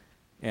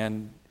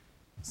 and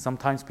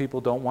sometimes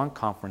people don't want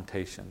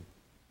confrontation.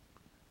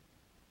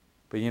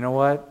 But you know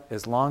what?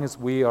 As long as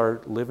we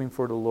are living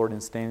for the Lord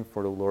and standing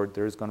for the Lord,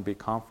 there's going to be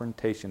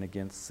confrontation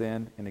against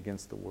sin and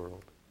against the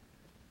world.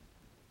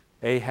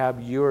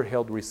 Ahab, you are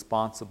held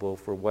responsible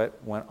for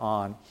what went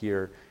on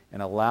here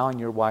and allowing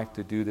your wife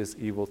to do this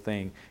evil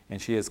thing.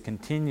 And she has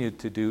continued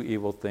to do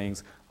evil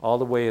things all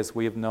the way as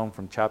we have known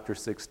from chapter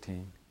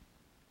 16.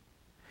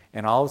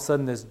 And all of a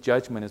sudden this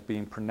judgment is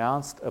being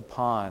pronounced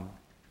upon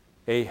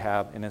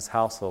Ahab and his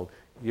household.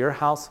 Your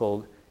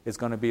household is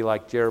going to be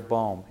like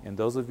Jeroboam. And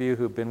those of you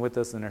who have been with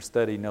us in our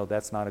study know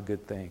that's not a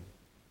good thing.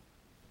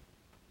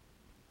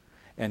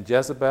 And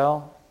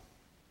Jezebel,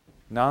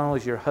 not only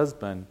is your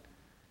husband,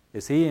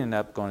 is he end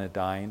up going to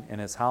die in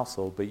his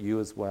household, but you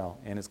as well.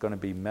 And it's going to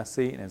be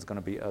messy and it's going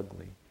to be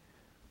ugly.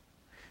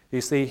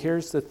 You see,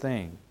 here's the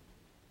thing.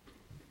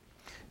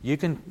 You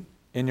can,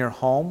 in your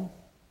home,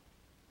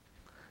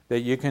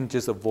 that you can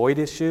just avoid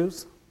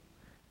issues.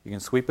 You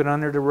can sweep it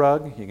under the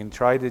rug. You can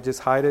try to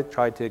just hide it,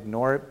 try to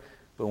ignore it.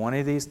 But one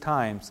of these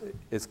times,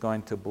 it's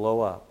going to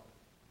blow up.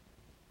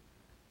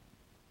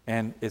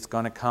 And it's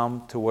going to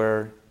come to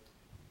where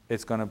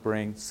it's going to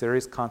bring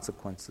serious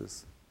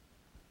consequences.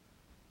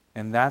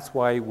 And that's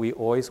why we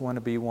always want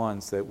to be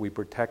ones that we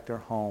protect our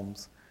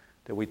homes,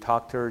 that we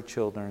talk to our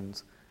children,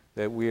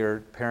 that we are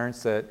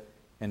parents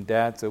and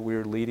dads that we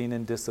are leading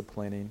and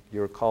disciplining.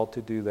 You're called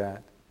to do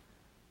that.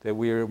 That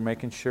we are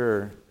making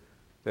sure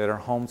that our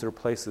homes are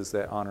places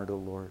that honor the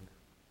Lord.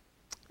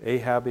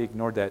 Ahab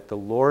ignored that. The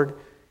Lord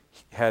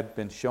had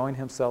been showing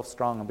himself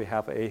strong on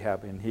behalf of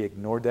Ahab, and he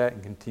ignored that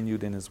and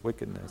continued in his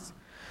wickedness.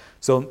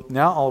 So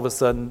now all of a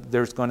sudden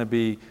there's going to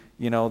be,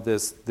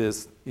 this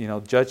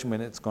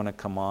judgment that's going to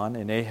come on.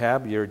 And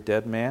Ahab, you're a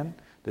dead man.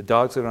 The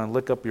dogs are going to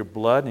lick up your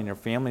blood, and your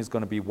family is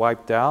going to be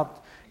wiped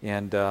out.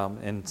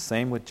 And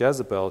same with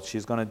Jezebel.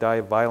 She's going to die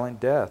a violent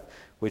death,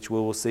 which we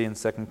will see in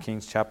 2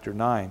 Kings chapter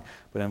 9.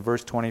 But in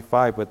verse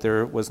 25, but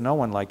there was no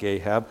one like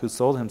Ahab who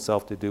sold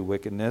himself to do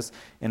wickedness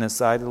in the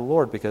sight of the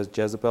Lord, because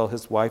Jezebel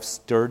his wife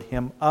stirred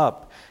him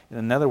up.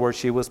 In other words,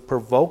 she was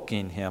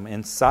provoking him,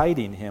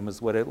 inciting him is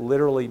what it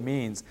literally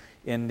means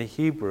in the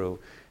Hebrew.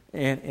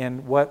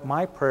 And what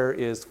my prayer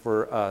is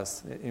for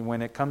us, and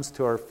when it comes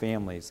to our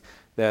families,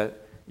 that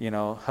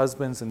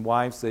husbands and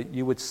wives, that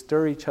you would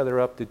stir each other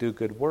up to do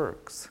good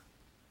works.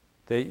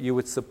 That you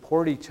would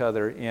support each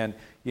other in,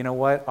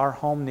 our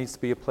home needs to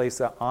be a place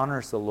that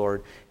honors the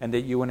Lord, and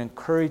that you would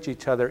encourage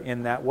each other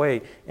in that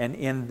way. And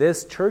in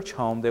this church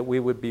home, that we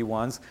would be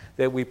ones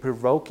that we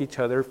provoke each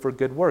other for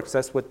good works.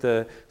 That's what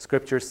the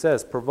scripture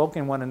says,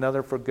 provoking one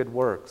another for good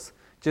works.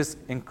 Just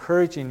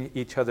encouraging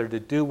each other to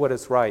do what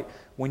is right.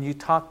 When you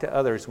talk to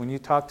others, when you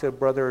talk to a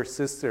brother or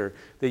sister,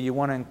 that you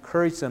want to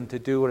encourage them to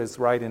do what is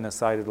right in the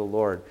sight of the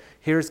Lord.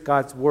 Here's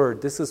God's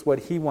word. This is what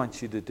He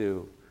wants you to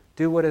do.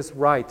 Do what is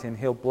right, and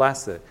He'll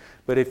bless it.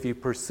 But if you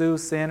pursue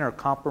sin or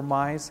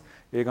compromise,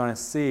 you're going to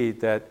see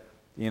that,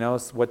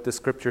 it's what the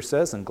scripture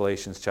says in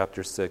Galatians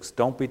chapter 6.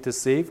 Don't be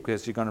deceived,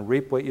 because you're going to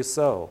reap what you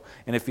sow.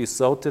 And if you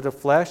sow to the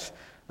flesh,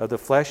 of the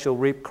flesh you'll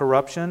reap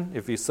corruption.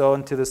 If you sow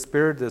into the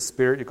Spirit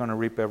you're going to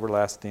reap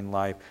everlasting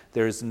life.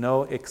 There is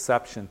no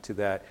exception to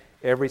that.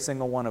 Every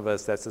single one of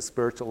us, that's a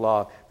spiritual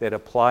law that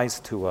applies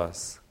to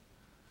us.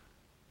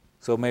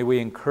 So may we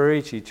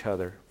encourage each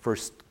other for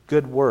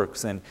good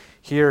works. And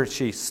here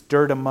she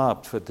stirred him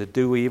up to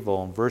do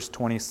evil in verse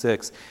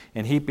 26.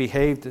 And he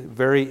behaved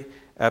very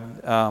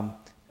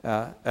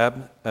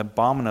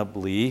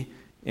abominably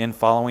in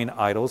following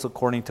idols,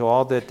 according to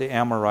all that the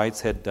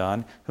Amorites had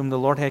done, whom the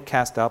Lord had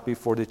cast out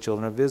before the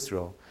children of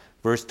Israel.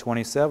 Verse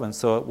 27,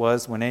 so it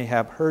was when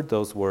Ahab heard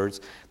those words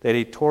that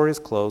he tore his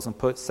clothes and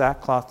put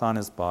sackcloth on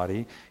his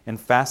body and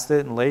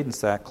fasted and laid in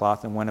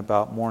sackcloth and went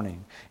about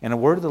mourning. And a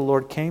word of the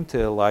Lord came to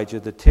Elijah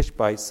the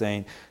Tishbite,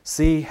 saying,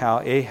 see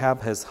how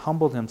Ahab has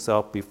humbled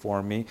himself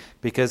before me.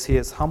 Because he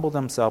has humbled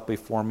himself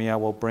before me, I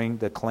will bring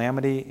the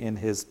calamity in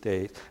his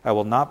days. I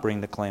will not bring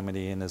the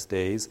calamity in his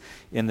days.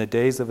 In the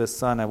days of his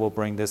son I will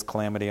bring this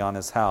calamity on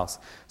his house.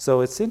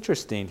 So it's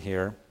interesting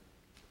here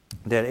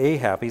that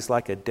Ahab, he's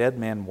like a dead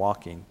man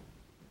walking.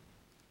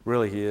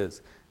 Really, he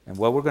is. And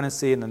what we're going to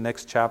see in the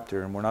next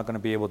chapter, and we're not going to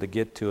be able to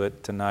get to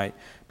it tonight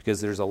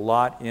because there's a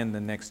lot in the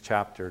next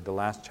chapter, the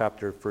last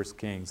chapter of 1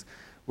 Kings.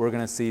 We're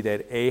going to see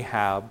that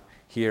Ahab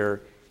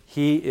here,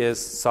 he is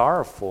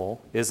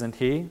sorrowful, isn't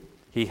he?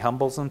 He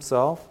humbles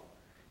himself.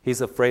 He's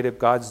afraid of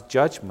God's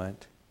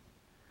judgment.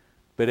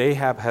 But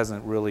Ahab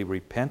hasn't really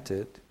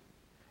repented.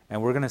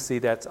 And we're going to see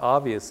that's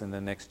obvious in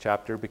the next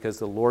chapter, because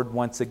the Lord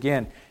once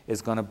again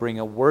is going to bring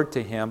a word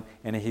to him,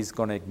 and he's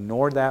going to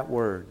ignore that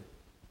word.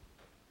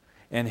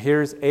 And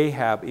here's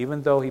Ahab,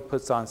 even though he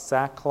puts on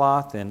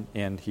sackcloth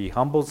and he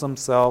humbles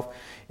himself,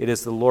 it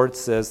is the Lord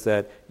says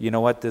that,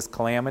 this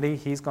calamity,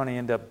 he's going to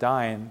end up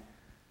dying,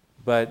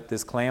 but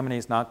this calamity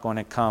is not going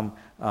to come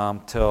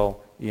till,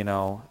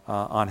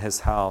 on his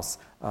house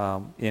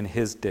in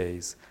his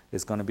days.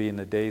 It's going to be in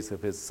the days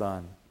of his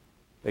son.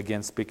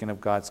 Again, speaking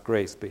of God's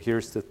grace. But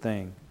here's the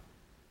thing.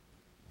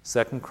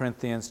 2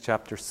 Corinthians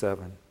chapter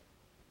 7.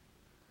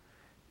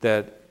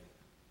 That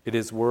it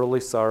is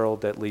worldly sorrow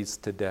that leads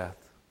to death.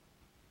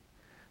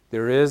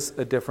 There is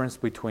a difference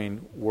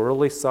between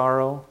worldly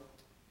sorrow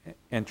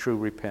and true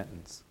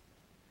repentance.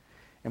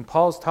 And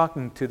Paul's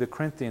talking to the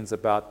Corinthians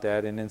about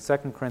that, and in 2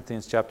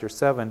 Corinthians chapter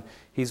 7,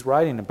 he's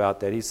writing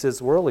about that. He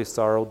says worldly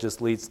sorrow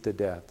just leads to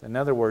death. In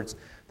other words,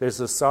 there's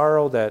a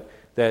sorrow that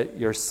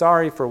you're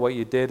sorry for what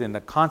you did and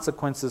the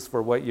consequences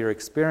for what you're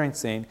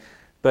experiencing,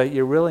 but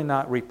you're really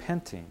not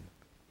repenting.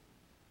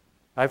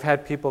 I've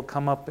had people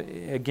come up,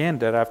 again,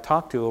 that I've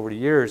talked to over the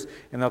years,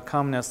 and they'll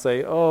come and they'll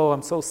say, oh,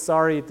 I'm so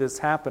sorry this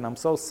happened. I'm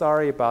so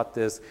sorry about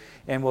this.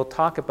 And we'll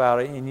talk about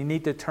it, and you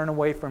need to turn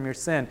away from your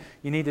sin.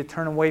 You need to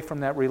turn away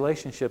from that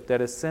relationship that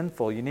is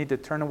sinful. You need to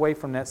turn away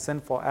from that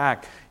sinful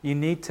act. You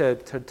need to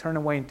turn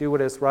away and do what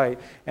is right.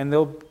 And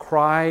they'll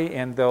cry,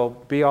 and they'll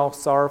be all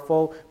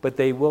sorrowful, but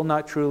they will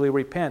not truly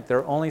repent.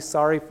 They're only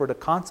sorry for the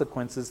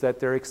consequences that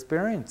they're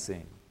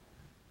experiencing.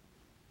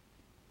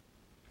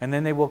 And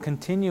then they will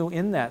continue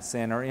in that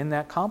sin or in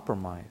that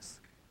compromise.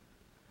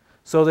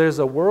 So there's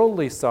a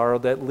worldly sorrow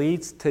that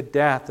leads to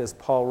death, as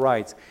Paul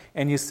writes.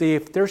 And you see,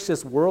 if there's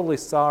just worldly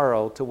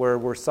sorrow to where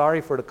we're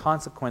sorry for the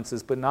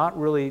consequences, but not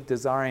really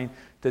desiring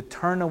to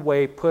turn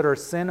away, put our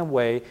sin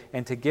away,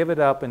 and to give it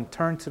up and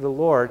turn to the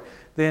Lord,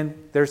 then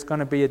there's going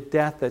to be a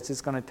death that's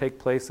just going to take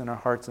place in our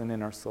hearts and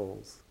in our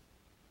souls.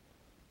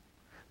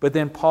 But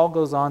then Paul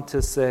goes on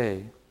to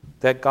say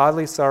that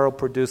godly sorrow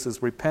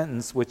produces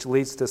repentance, which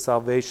leads to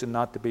salvation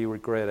not to be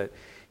regretted.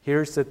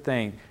 Here's the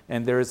thing,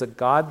 and there is a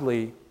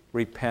godly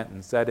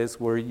repentance. That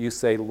is where you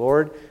say,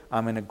 Lord,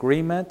 I'm in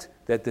agreement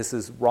that this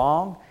is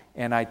wrong,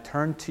 and I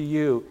turn to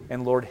you,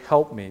 and Lord,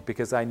 help me,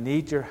 because I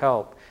need your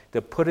help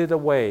to put it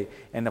away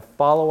and to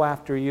follow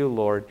after you,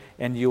 Lord,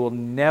 and you will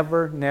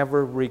never,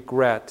 never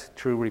regret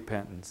true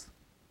repentance.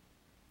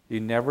 You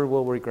never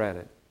will regret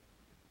it.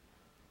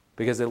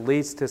 Because it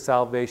leads to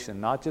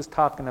salvation, not just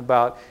talking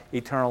about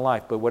eternal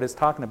life, but what it's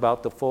talking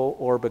about, the full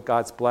orb of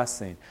God's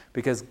blessing.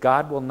 Because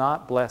God will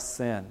not bless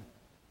sin.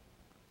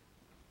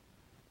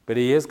 But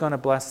He is going to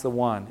bless the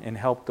one and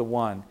help the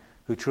one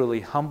who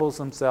truly humbles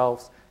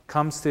themselves,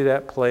 comes to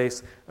that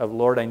place of,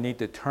 Lord, I need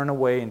to turn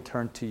away and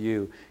turn to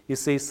you. You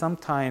see,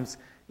 sometimes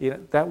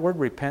that word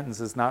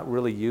repentance is not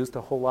really used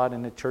a whole lot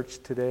in the church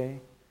today.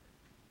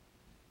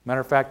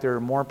 Matter of fact, there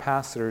are more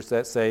pastors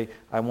that say,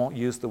 I won't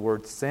use the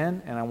word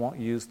sin and I won't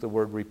use the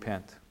word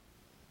repent.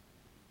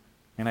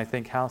 And I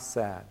think, how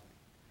sad.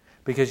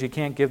 Because you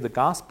can't give the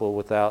gospel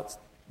without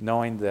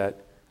knowing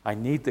that I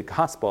need the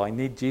gospel. I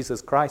need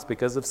Jesus Christ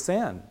because of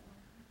sin.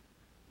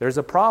 There's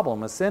a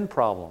problem, a sin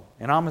problem,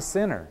 and I'm a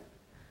sinner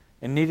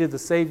and needed the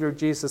Savior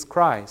Jesus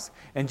Christ.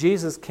 And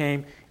Jesus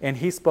came and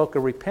He spoke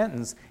of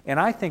repentance, and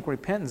I think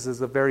repentance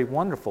is a very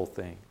wonderful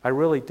thing. I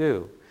really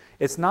do.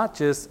 It's not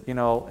just,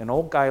 an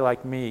old guy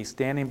like me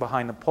standing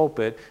behind the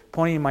pulpit,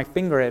 pointing my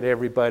finger at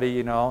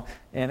everybody,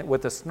 and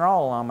with a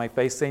snarl on my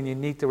face saying you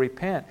need to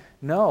repent.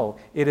 No,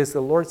 it is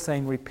the Lord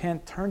saying,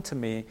 repent, turn to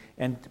me,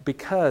 and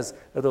because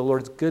of the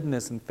Lord's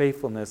goodness and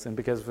faithfulness and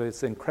because of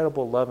His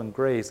incredible love and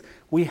grace,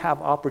 we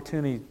have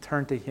opportunity to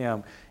turn to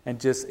Him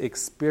and just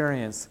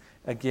experience,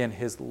 again,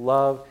 His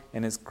love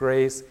and His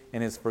grace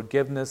and His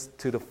forgiveness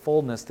to the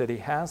fullness that He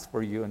has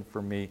for you and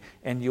for me,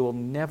 and you will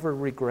never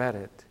regret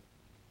it.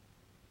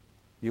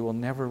 You will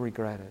never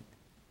regret it.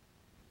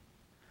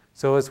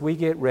 So as we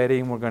get ready,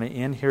 and we're going to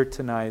end here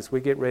tonight, as we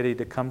get ready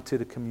to come to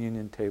the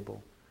communion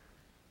table,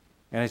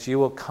 and as you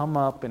will come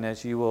up and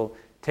as you will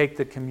take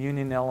the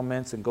communion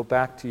elements and go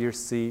back to your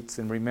seats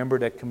and remember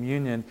that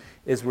communion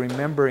is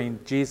remembering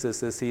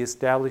Jesus as He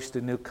established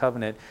a new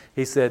covenant.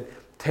 He said,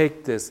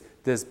 take this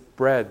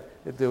bread,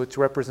 which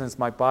represents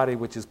my body,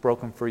 which is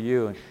broken for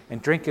you,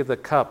 and drink of the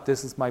cup.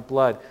 This is my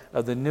blood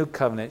of the new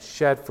covenant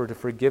shed for the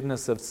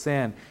forgiveness of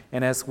sin.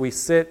 And as we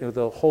sit,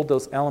 we'll hold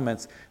those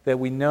elements, that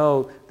we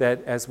know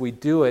that as we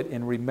do it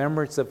in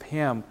remembrance of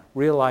Him,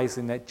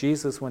 realizing that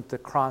Jesus went to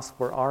the cross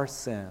for our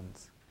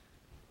sins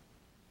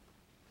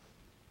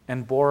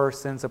and bore our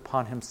sins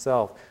upon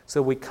Himself.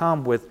 So we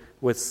come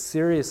with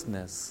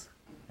seriousness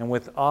and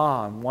with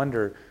awe and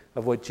wonder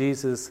of what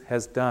Jesus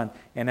has done.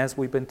 And as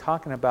we've been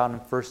talking about in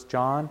 1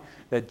 John,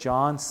 that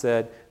John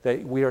said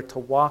that we are to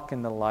walk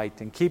in the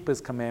light and keep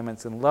His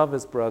commandments and love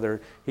His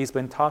brother. He's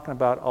been talking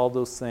about all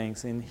those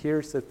things. And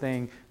here's the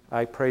thing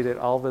I pray that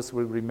all of us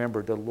would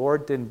remember. The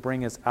Lord didn't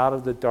bring us out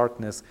of the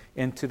darkness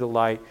into the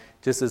light,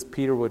 just as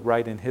Peter would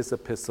write in his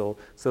epistle,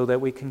 so that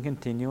we can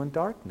continue in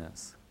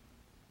darkness.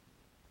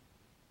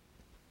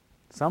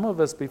 Some of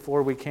us,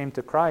 before we came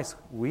to Christ,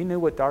 we knew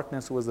what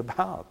darkness was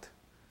about.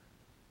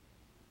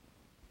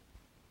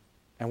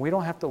 And we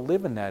don't have to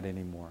live in that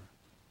anymore.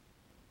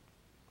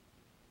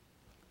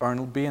 Or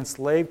be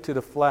enslaved to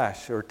the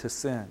flesh or to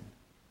sin.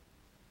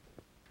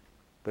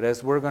 But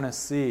as we're going to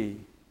see,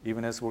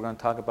 even as we're going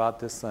to talk about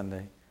this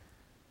Sunday,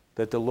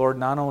 that the Lord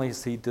not only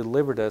has He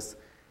delivered us,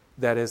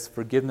 that is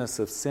forgiveness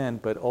of sin,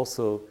 but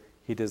also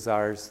He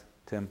desires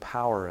to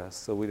empower us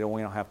so we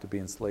don't have to be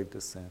enslaved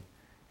to sin.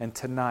 And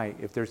tonight,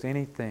 if there's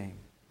anything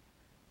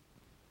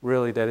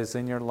really that is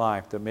in your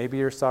life that maybe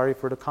you're sorry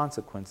for the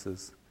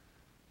consequences,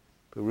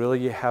 but really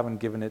you haven't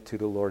given it to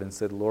the Lord and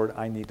said, Lord,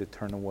 I need to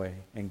turn away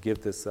and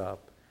give this up.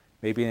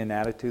 Maybe an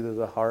attitude of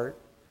the heart.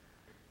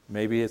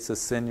 Maybe it's a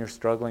sin you're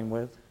struggling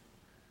with.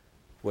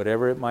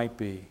 Whatever it might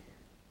be.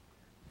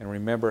 And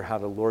remember how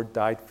the Lord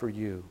died for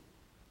you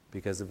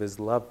because of His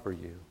love for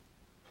you.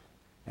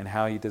 And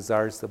how He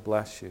desires to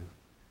bless you.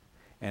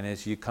 And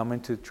as you come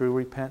into true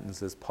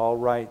repentance, as Paul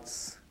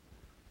writes,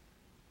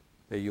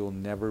 that you will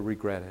never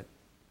regret it.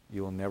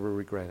 You will never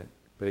regret it.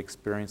 But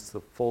experience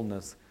the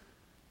fullness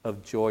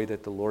of joy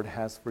that the Lord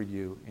has for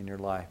you in your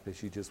life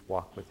as you just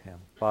walk with Him.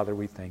 Father,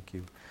 we thank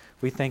You.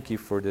 We thank You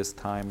for this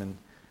time and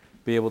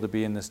be able to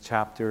be in this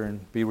chapter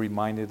and be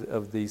reminded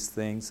of these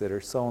things that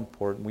are so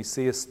important. We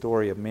see a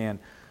story of man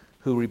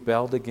who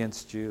rebelled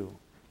against You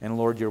and,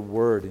 Lord, Your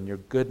word and Your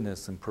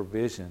goodness and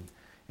provision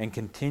and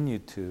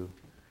continued to.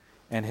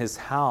 And his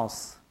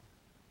house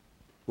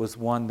was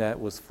one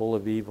that was full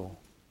of evil.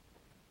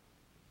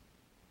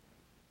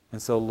 And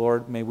so,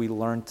 Lord, may we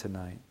learn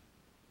tonight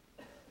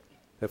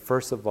that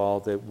first of all,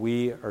 that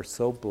we are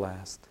so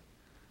blessed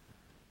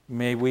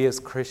may we as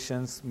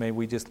Christians, may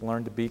we just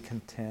learn to be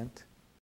content.